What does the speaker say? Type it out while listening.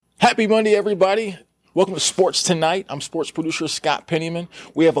Happy Monday, everybody. Welcome to Sports Tonight. I'm sports producer Scott Pennyman.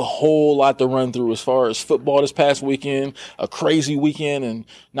 We have a whole lot to run through as far as football this past weekend, a crazy weekend, and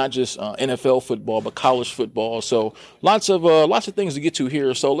not just NFL football, but college football. So lots of things to get to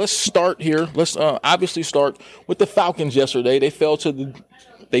here. So let's start here. Let's obviously start with the Falcons yesterday. They fell to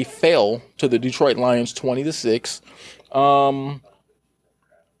the Detroit Lions 20-6. Kind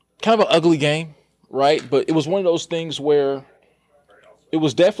of an ugly game, right? But it was one of those things where it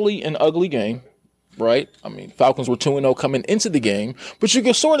was definitely an ugly game, right? I mean, Falcons were 2-0 coming into the game, but you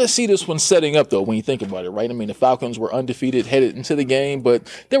can sort of see this one setting up, though, when you think about it, right? I mean, the Falcons were undefeated headed into the game, but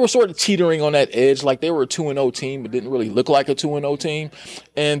they were sort of teetering on that edge, like they were a 2-0 team, but didn't really look like a 2-0 team.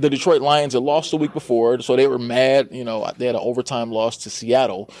 And the Detroit Lions had lost the week before, so they were mad. You know, they had an overtime loss to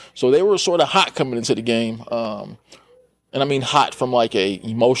Seattle, so they were sort of hot coming into the game. And I mean hot from like a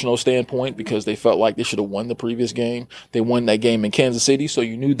emotional standpoint because they felt like they should have won the previous game. They won that game in Kansas City, so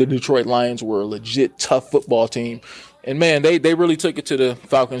you knew the Detroit Lions were a legit tough football team. And man, they really took it to the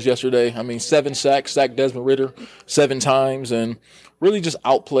Falcons yesterday. I mean, 7 sacks, sacked Desmond Ridder 7 times, and really just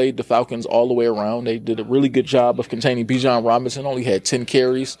outplayed the Falcons all the way around. They did a really good job of containing Bijan Robinson, only had 10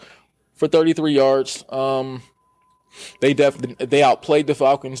 carries for 33 yards. They outplayed the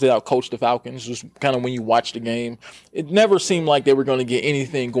Falcons. They outcoached the Falcons. Just kind of when you watch the game, it never seemed like they were going to get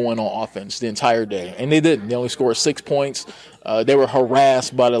anything going on offense the entire day, and they didn't. They only scored 6 points. They were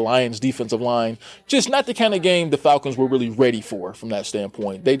harassed by the Lions' defensive line. Just not the kind of game the Falcons were really ready for from that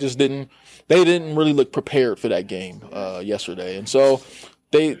standpoint. They just didn't. They didn't really look prepared for that game yesterday, and so.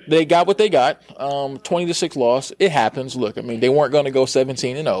 They got what they got, 20-6 loss. It happens. Look, I mean, they weren't going to go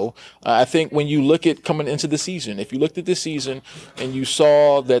 17-0. I think when you look at coming into the season, if you looked at this season and you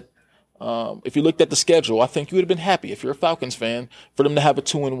saw that, if you looked at the schedule, I think you would have been happy if you're a Falcons fan for them to have a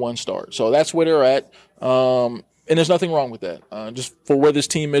 2-1 start. So that's where they're at. And there's nothing wrong with that. Just for where this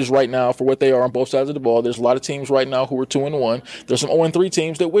team is right now, for what they are on both sides of the ball, there's a lot of teams right now who are 2-1. There's some 0-3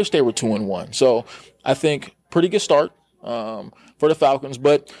 teams that wish they were 2-1. So I think pretty good start. For the Falcons,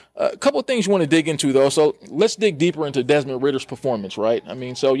 but a couple of things you want to dig into, though. So let's dig deeper into Desmond Ridder's performance, right? I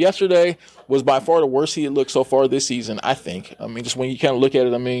mean, so yesterday was by far the worst he had looked so far this season, I think. I mean, just when you kind of look at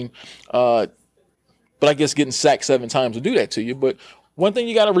it, I mean, but I guess getting sacked 7 times will do that to you. But one thing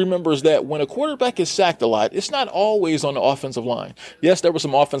you got to remember is that when a quarterback is sacked a lot, it's not always on the offensive line. Yes, there were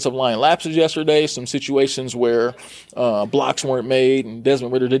some offensive line lapses yesterday, some situations where blocks weren't made and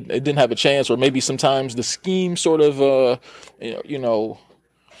Desmond Ridder didn't have a chance, or maybe sometimes the scheme sort of,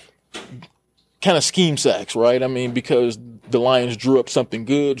 kind of scheme sacks, right? I mean, because the Lions drew up something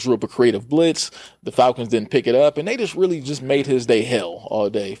good, drew up a creative blitz. The Falcons didn't pick it up, and they just really just made his day hell all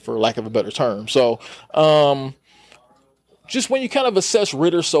day, for lack of a better term. So, just when you kind of assess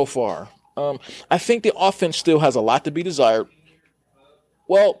Ridder so far, I think the offense still has a lot to be desired.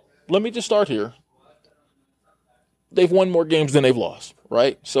 Well, let me just start here. They've won more games than they've lost,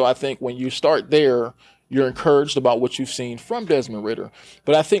 right? So I think when you start there, you're encouraged about what you've seen from Desmond Ridder.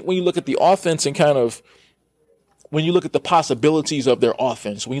 But I think when you look at the offense and kind of when you look at the possibilities of their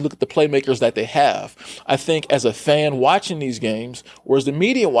offense, when you look at the playmakers that they have, I think as a fan watching these games, or as the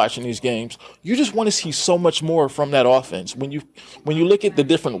media watching these games, you just want to see so much more from that offense. When you look at the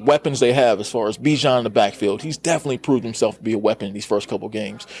different weapons they have, as far as Bijan in the backfield, he's definitely proved himself to be a weapon in these first couple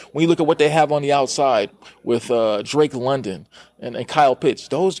games. When you look at what they have on the outside with Drake London and Kyle Pitts,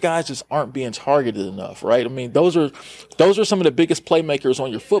 those guys just aren't being targeted enough, right? I mean, those are some of the biggest playmakers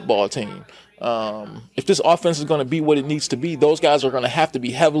on your football team. If this offense is going to be what it needs to be, those guys are going to have to be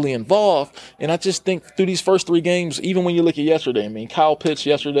heavily involved. And I just think through these first 3 games, even when you look at yesterday, I mean, Kyle Pitts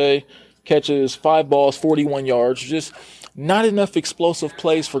yesterday catches 5 balls, 41 yards, just not enough explosive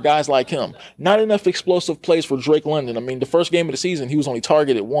plays for guys like him. Not enough explosive plays for Drake London. I mean, the first game of the season, he was only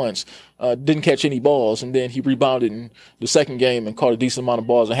targeted once, didn't catch any balls, and then he rebounded in the second game and caught a decent amount of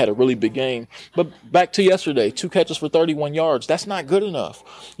balls and had a really big game. But back to yesterday, 2 catches for 31 yards. That's not good enough.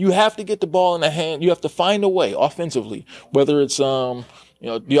 You have to get the ball in the hand. You have to find a way offensively, whether it's the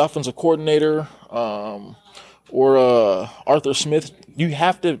offensive coordinator or Arthur Smith. You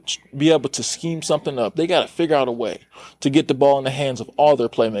have to be able to scheme something up. They got to figure out a way to get the ball in the hands of all their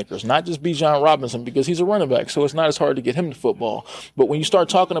playmakers, not just Bijan Robinson, because he's a running back, so it's not as hard to get him the football. But when you start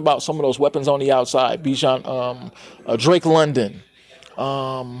talking about some of those weapons on the outside, Drake London,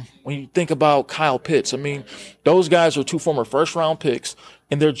 when you think about Kyle Pitts, I mean, those guys are 2 former first-round picks,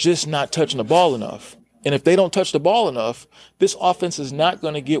 and they're just not touching the ball enough. And if they don't touch the ball enough, this offense is not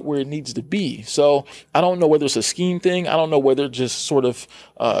going to get where it needs to be. So I don't know whether it's a scheme thing. I don't know whether just sort of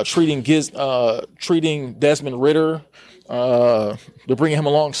treating Desmond Ridder, they're bringing him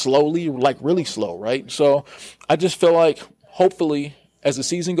along slowly, like really slow, right? So I just feel like hopefully as the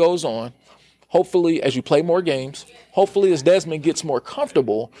season goes on. Hopefully, as you play more games, hopefully as Desmond gets more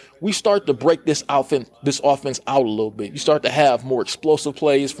comfortable, we start to break this offense out a little bit. You start to have more explosive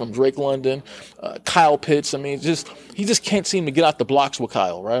plays from Drake London, Kyle Pitts. I mean, he just can't seem to get out the blocks with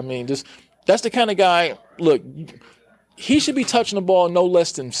Kyle, right? I mean, that's the kind of guy. Look, he should be touching the ball no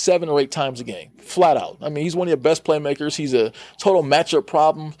less than 7 or 8 times a game, flat out. I mean, he's one of your best playmakers. He's a total matchup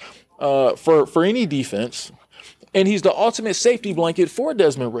problem for any defense, and he's the ultimate safety blanket for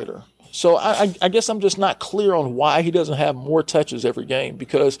Desmond Ridder. So I guess I'm just not clear on why he doesn't have more touches every game,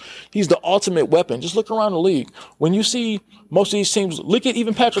 because he's the ultimate weapon. Just look around the league. When you see most of these teams, look at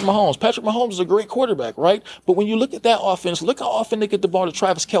even Patrick Mahomes. Patrick Mahomes is a great quarterback, right? But when you look at that offense, look how often they get the ball to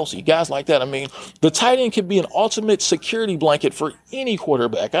Travis Kelce, guys like that. I mean, the tight end can be an ultimate security blanket for any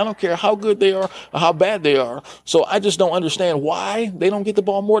quarterback. I don't care how good they are or how bad they are. So I just don't understand why they don't get the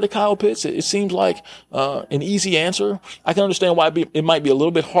ball more to Kyle Pitts. It seems like an easy answer. I can understand why it might be a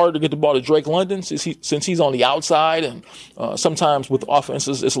little bit hard to get the ball to Drake London since he's on the outside, and sometimes with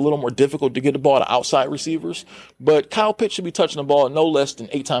offenses it's a little more difficult to get the ball to outside receivers. But Kyle Pitts should be touching the ball no less than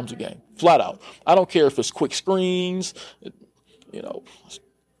 8 times a game, flat out. I don't care if it's quick screens,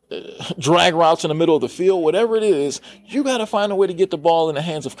 drag routes in the middle of the field, whatever it is. You got to find a way to get the ball in the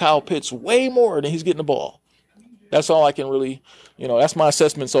hands of Kyle Pitts way more than he's getting the ball. That's all I can really, that's my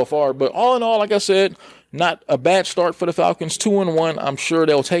assessment so far. But all in all, like I said, not a bad start for the Falcons. 2-1. I'm sure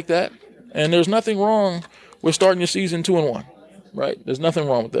they'll take that. And there's nothing wrong with starting your season 2-1, right? There's nothing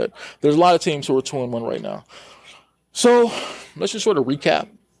wrong with that. There's a lot of teams who are 2-1 right now. So let's just sort of recap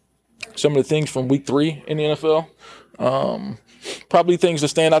some of the things from week 3 in the NFL. Probably things that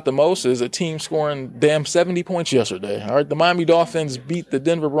stand out the most is a team scoring 70 points yesterday. All right, the Miami Dolphins beat the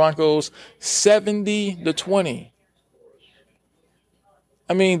Denver Broncos 70-20.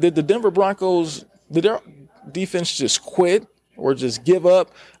 I mean, did the Denver Broncos, did their defense just quit or just give up?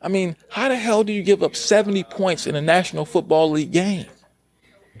 I mean, how the hell do you give up 70 points in a National Football League game?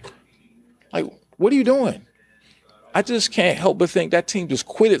 Like, what are you doing? I just can't help but think that team just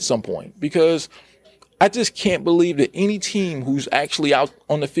quit at some point, because I just can't believe that any team who's actually out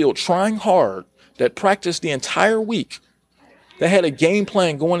on the field trying hard, that practiced the entire week, that had a game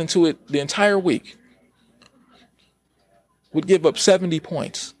plan going into it the entire week, would give up 70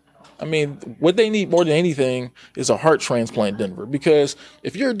 points. I mean, what they need more than anything is a heart transplant, Denver, because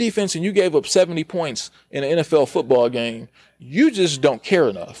if you're a defense and you gave up 70 points in an NFL football game, you just don't care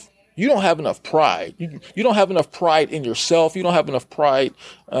enough. You don't have enough pride. You don't have enough pride in yourself. You don't have enough pride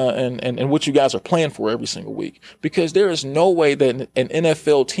in what you guys are playing for every single week, because there is no way that an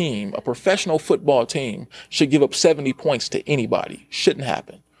NFL team, a professional football team, should give up 70 points to anybody. Shouldn't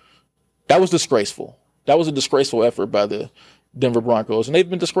happen. That was disgraceful. That was a disgraceful effort by the Denver Broncos, and they've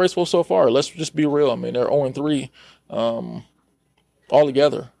been disgraceful so far. Let's just be real. I mean, they're 0-3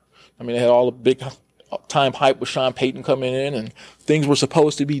 altogether. I mean, they had all the big time hype with Sean Payton coming in, and things were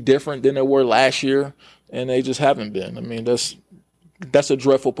supposed to be different than they were last year, and they just haven't been. I mean, that's a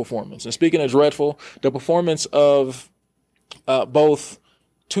dreadful performance. And speaking of dreadful, the performance of both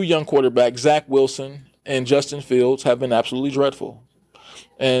 2 young quarterbacks, Zach Wilson and Justin Fields, have been absolutely dreadful.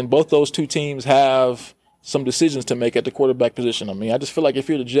 And both those 2 teams have some decisions to make at the quarterback position. I mean, I just feel like if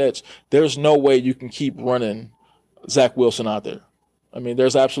you're the Jets, there's no way you can keep running Zach Wilson out there. I mean,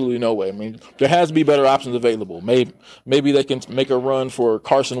 there's absolutely no way. I mean, there has to be better options available. Maybe they can make a run for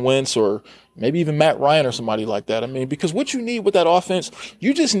Carson Wentz, or maybe even Matt Ryan or somebody like that. I mean, because what you need with that offense,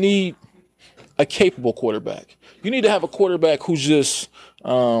 you just need a capable quarterback. You need to have a quarterback who's just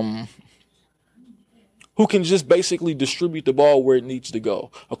who can just basically distribute the ball where it needs to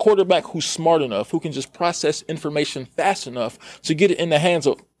go. A quarterback who's smart enough, who can just process information fast enough to get it in the hands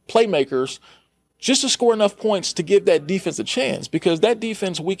of playmakers just to score enough points to give that defense a chance, because that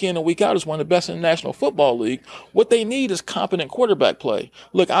defense week in and week out is one of the best in the National Football League. What they need is competent quarterback play.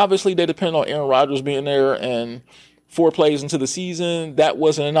 Look, obviously they depend on Aaron Rodgers being there, and 4 plays into the season, that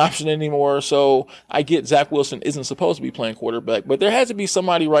wasn't an option anymore. So I get Zach Wilson isn't supposed to be playing quarterback, but there has to be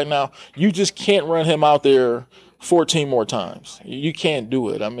somebody right now. You just can't run him out there 14 more times. You can't do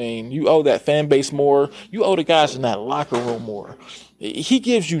it. I mean, you owe that fan base more. You owe the guys in that locker room more. He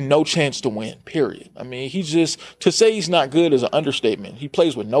gives you no chance to win, period. I mean, to say he's not good is an understatement. He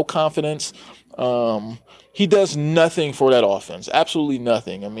plays with no confidence. He does nothing for that offense. Absolutely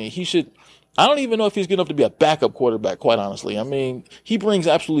nothing. I mean, I don't even know if he's good enough to be a backup quarterback, quite honestly. I mean, he brings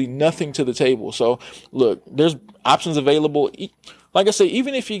absolutely nothing to the table. So, look, there's options available. Like I say,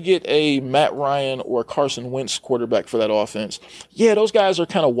 even if you get a Matt Ryan or Carson Wentz quarterback for that offense, yeah, those guys are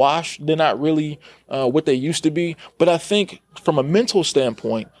kind of washed. They're not really what they used to be. But I think from a mental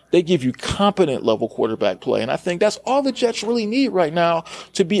standpoint, they give you competent level quarterback play. And I think that's all the Jets really need right now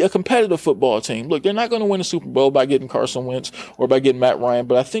to be a competitive football team. Look, they're not going to win the Super Bowl by getting Carson Wentz or by getting Matt Ryan,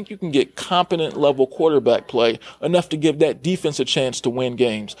 but I think you can get competent level quarterback play enough to give that defense a chance to win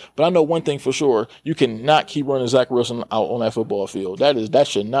games. But I know one thing for sure, you cannot keep running Zach Wilson out on that football field. That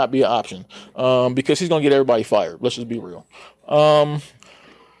should not be an option, because he's going to get everybody fired. Let's just be real.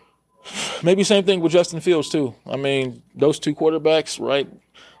 Maybe same thing with Justin Fields too. I mean, those two quarterbacks, right?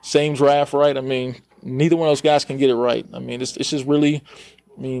 Same draft, right? I mean, neither one of those guys can get it right. I mean, it's just really,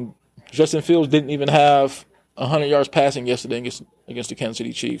 Justin Fields didn't even have 100 yards passing yesterday against the Kansas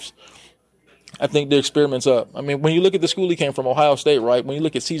City Chiefs. I think the experiment's up. I mean, when you look at the school he came from, Ohio State, right? When you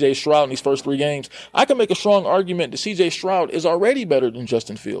look at C.J. Stroud in these first 3 games, I can make a strong argument that C.J. Stroud is already better than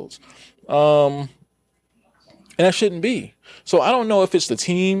Justin Fields. And that shouldn't be. So I don't know if it's the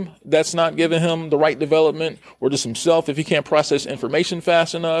team that's not giving him the right development or just himself, if he can't process information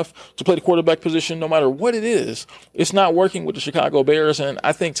fast enough to play the quarterback position. No matter what it is, it's not working with the Chicago Bears, and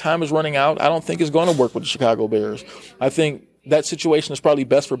I think time is running out. I don't think it's going to work with the Chicago Bears. I think that situation is probably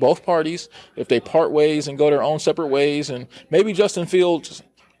best for both parties if they part ways and go their own separate ways, and maybe Justin Fields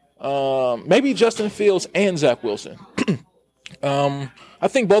and Zach Wilson. I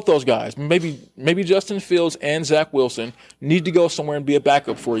think both those guys, maybe Justin Fields and Zach Wilson, need to go somewhere and be a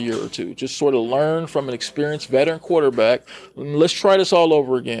backup for a year or two. Just sort of learn from an experienced veteran quarterback. Let's try this all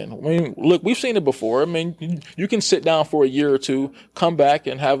over again. I mean, look, we've seen it before. I mean, you can sit down for a year or two, come back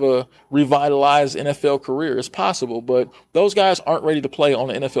and have a revitalized NFL career. It's possible, but those guys aren't ready to play on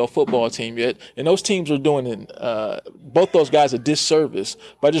the NFL football team yet. And those teams are doing both those guys a disservice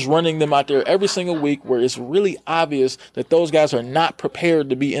by just running them out there every single week, where it's really obvious that those guys are not prepared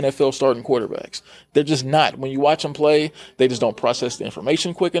to be NFL starting quarterbacks. They're just not. When you watch them play, they just don't process the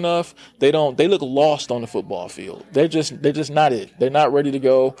information quick enough. They look lost on the football field. They're just not it. They're not ready to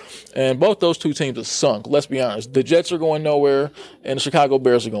go. And both those two teams are sunk. Let's be honest. The Jets are going nowhere and the Chicago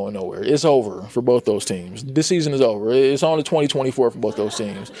Bears are going nowhere. It's over for both those teams. This season is over. It's on to 2024 for both those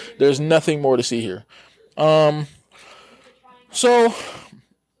teams. There's nothing more to see here.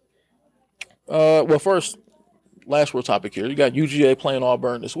 First, last world topic here. You got UGA playing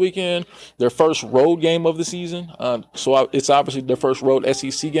Auburn this weekend, their first road game of the season. So it's obviously their first road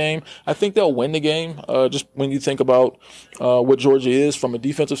SEC game. I think they'll win the game. Just when you think about what Georgia is from a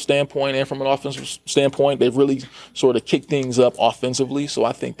defensive standpoint and from an offensive standpoint, they've really sort of kicked things up offensively. So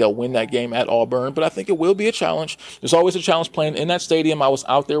I think they'll win that game at Auburn. But I think it will be a challenge. There's always a challenge playing in that stadium. I was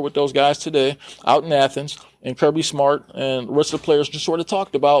out there with those guys today, out in Athens, and Kirby Smart and the rest of the players just sort of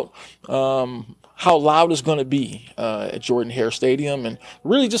talked about how loud it's going to be at Jordan-Hare Stadium, and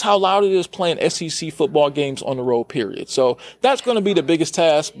really just how loud it is playing SEC football games on the road, period. So that's going to be the biggest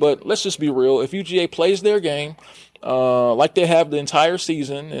task, but let's just be real. If UGA plays their game like they have the entire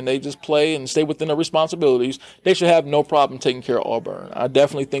season, and they just play and stay within their responsibilities, they should have no problem taking care of Auburn. I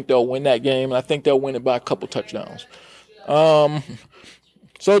definitely think they'll win that game, and I think they'll win it by a couple touchdowns.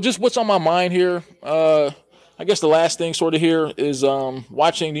 So just what's on my mind here, I guess the last thing sort of here is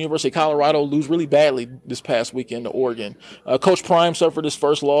watching the University of Colorado lose really badly this past weekend to Oregon. Coach Prime suffered his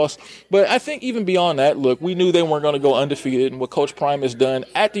first loss, but I think even beyond that, look, we knew they weren't going to go undefeated, and what Coach Prime has done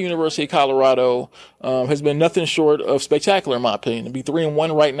at the University of Colorado has been nothing short of spectacular, in my opinion. To be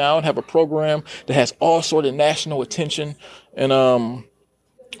 3-1 right now and have a program that has all sort of national attention and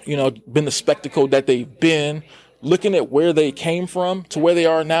been the spectacle that they've been. Looking at where they came from to where they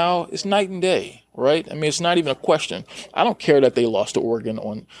are now, it's night and day. Right? I mean, it's not even a question. I don't care that they lost to Oregon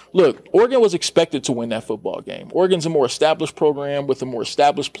Look, Oregon was expected to win that football game. Oregon's a more established program with the more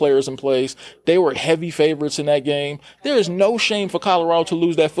established players in place. They were heavy favorites in that game. There is no shame for Colorado to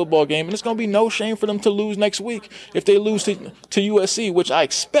lose that football game, and it's going to be no shame for them to lose next week if they lose to USC, which I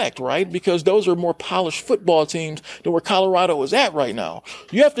expect, right? Because those are more polished football teams than where Colorado is at right now.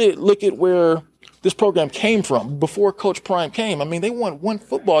 You have to look at where this program came from before Coach Prime came. I mean, they won one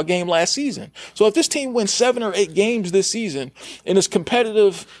football game last season. So if this team wins 7 or 8 games this season and is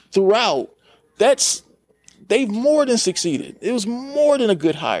competitive throughout, they've more than succeeded. It was more than a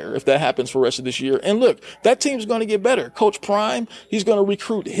good hire if that happens for the rest of this year. And look, that team's going to get better. Coach Prime, he's going to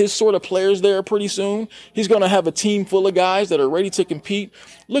recruit his sort of players there pretty soon. He's going to have a team full of guys that are ready to compete.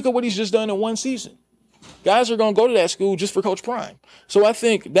 Look at what he's just done in one season. Guys are going to go to that school just for Coach Prime. So I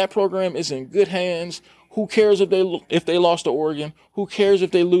think that program is in good hands. Who cares if they lost to Oregon? Who cares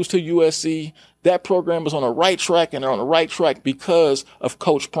if they lose to USC? That program is on the right track, and they're on the right track because of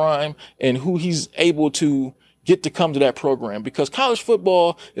Coach Prime and who he's able to get to come to that program, because college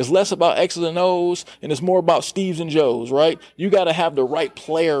football is less about X's and O's and it's more about Steve's and Joe's, right? You got to have the right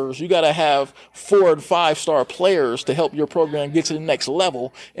players. You got to have 4 and 5 star players to help your program get to the next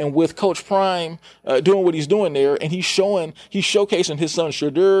level. And with Coach Prime doing what he's doing there, and he's showcasing his son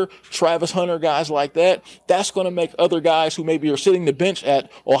Shadur, Travis Hunter, guys like that, that's going to make other guys who maybe are sitting the bench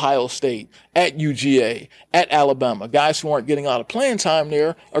at Ohio State, at UGA, at Alabama, guys who aren't getting a lot of playing time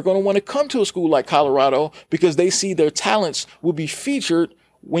there, are going to want to come to a school like Colorado because they see their talents will be featured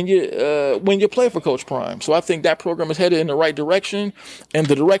when you play for Coach Prime. So I think that program is headed in the right direction, and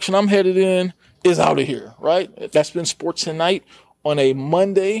the direction I'm headed in is out of here, right? That's been Sports Tonight on a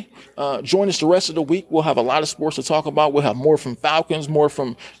Monday. Join us the rest of the week. We'll have a lot of sports to talk about. We'll have more from Falcons, more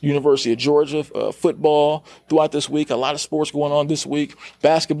from University of Georgia, football throughout this week. A lot of sports going on this week.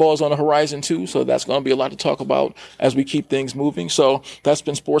 Basketball is on the horizon too, so that's going to be a lot to talk about as we keep things moving. So that's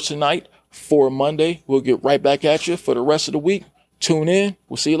been Sports Tonight for Monday. We'll get right back at you for the rest of the week. Tune in.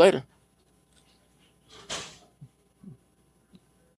 We'll see you later.